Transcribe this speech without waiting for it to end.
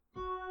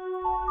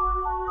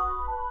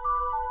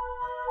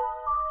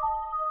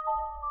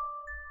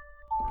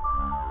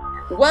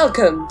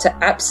Welcome to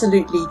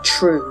Absolutely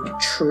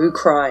True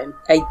Crime,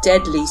 a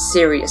deadly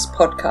serious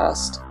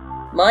podcast.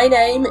 My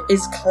name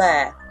is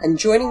Claire, and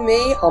joining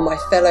me are my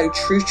fellow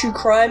true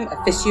crime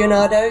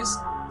aficionados,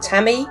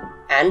 Tammy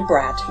and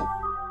Brad.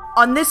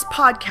 On this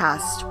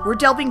podcast, we're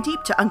delving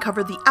deep to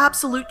uncover the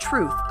absolute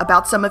truth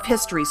about some of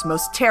history's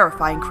most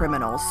terrifying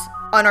criminals.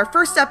 On our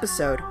first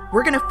episode,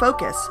 we're going to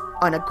focus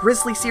on a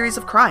grisly series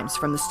of crimes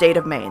from the state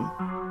of Maine.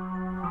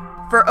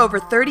 For over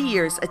 30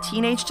 years, a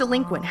teenage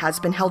delinquent has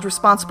been held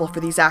responsible for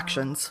these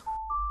actions.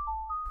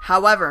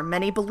 However,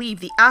 many believe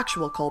the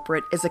actual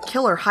culprit is a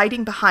killer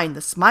hiding behind the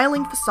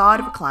smiling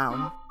facade of a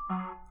clown.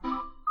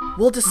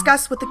 We'll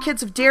discuss what the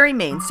kids of Derry,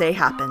 Maine say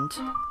happened.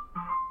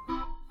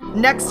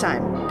 Next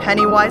time,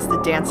 Pennywise the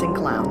Dancing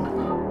Clown.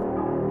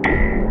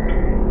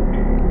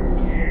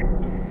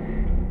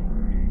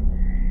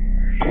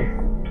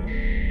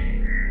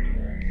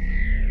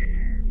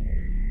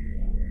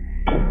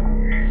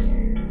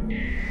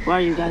 Why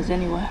are you guys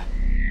anywhere?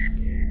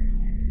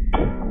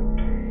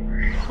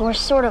 We're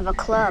sort of a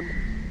club.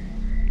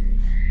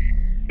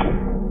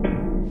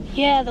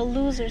 Yeah, the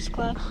Losers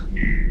Club.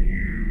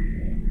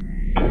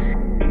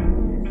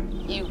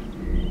 You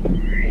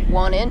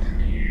want in?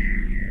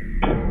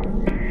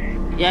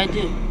 Yeah, I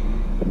do.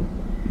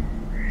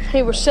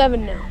 Hey, we're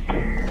 7 now.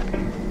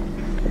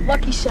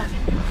 Lucky 7.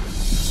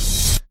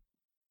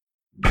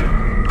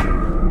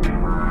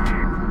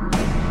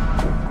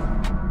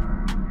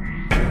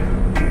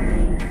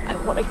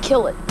 I want to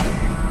kill it.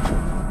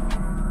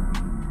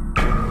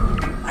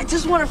 I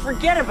just want to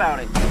forget about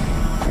it.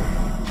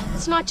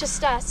 It's not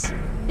just us.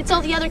 It's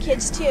all the other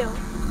kids, too.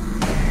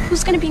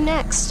 Who's gonna be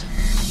next?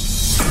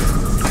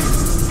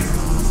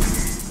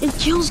 It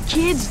kills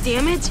kids,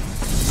 damn it!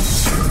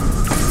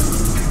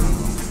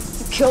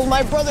 You killed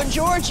my brother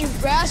George, you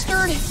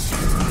bastard!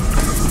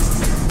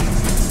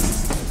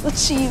 Let's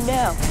see you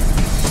now.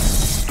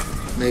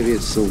 Maybe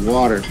it's the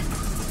water.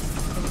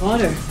 The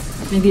water?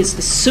 Maybe it's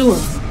the sewer.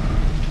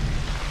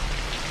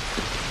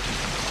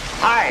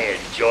 Hi,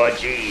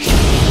 Georgie.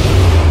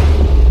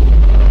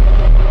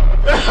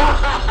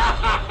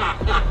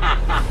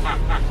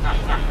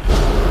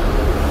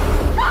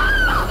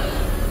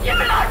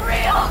 You're not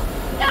real!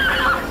 You're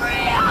not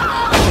real!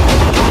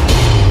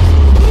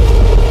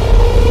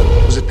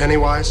 Was it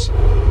Pennywise?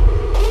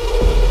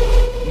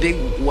 Big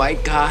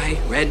white guy,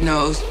 red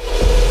nose,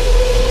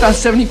 about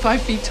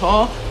 75 feet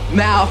tall,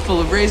 mouth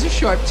full of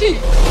razor-sharp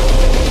teeth.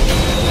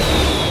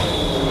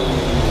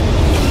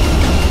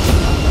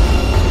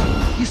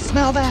 You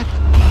smell that?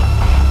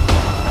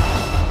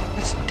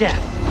 That's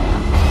death.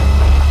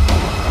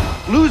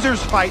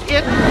 Losers fight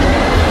it.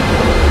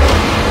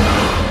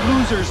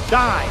 Losers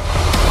die.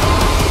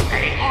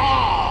 They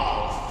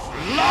all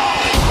flow!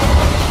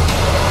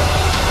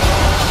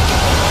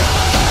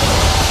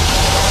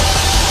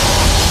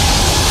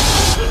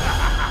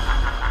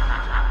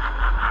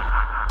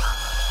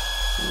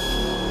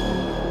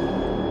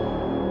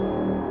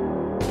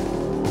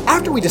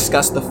 After we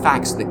discuss the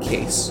facts of the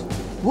case,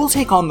 we'll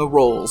take on the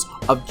roles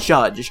of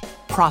judge,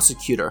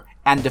 prosecutor,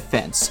 and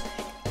defense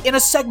in a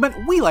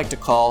segment we like to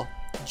call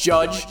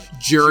Judge,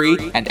 Jury,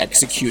 and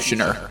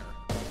Executioner.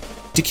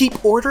 To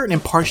keep order and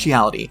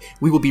impartiality,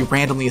 we will be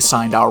randomly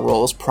assigned our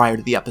roles prior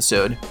to the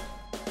episode.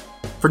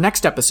 For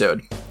next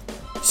episode,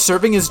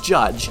 serving as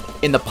judge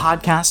in the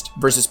podcast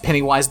versus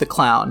Pennywise the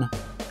Clown,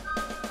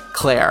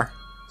 Claire.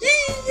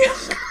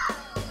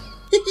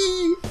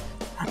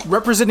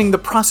 Representing the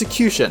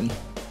prosecution,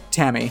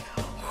 Tammy.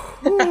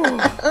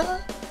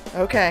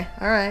 Okay,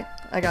 alright,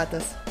 I got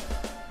this.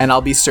 And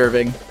I'll be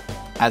serving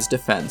as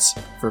defense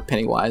for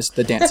Pennywise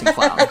the Dancing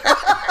Clown.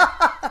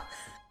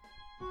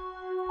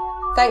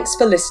 Thanks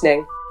for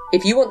listening.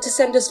 If you want to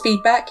send us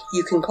feedback,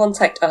 you can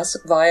contact us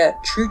via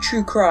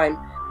truecrime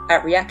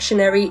at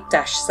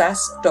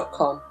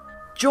reactionary-sas.com.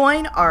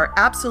 Join our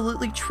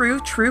Absolutely True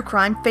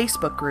Crime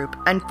Facebook group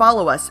and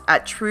follow us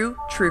at True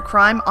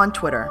Crime on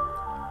Twitter.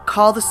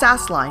 Call the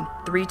SAS line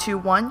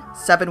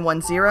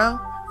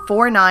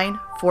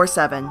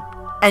 321-710-4947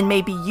 and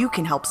maybe you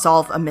can help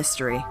solve a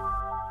mystery.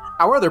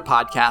 Our other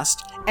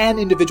podcast and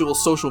individual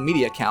social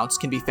media accounts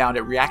can be found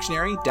at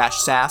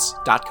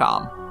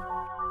reactionary-sas.com.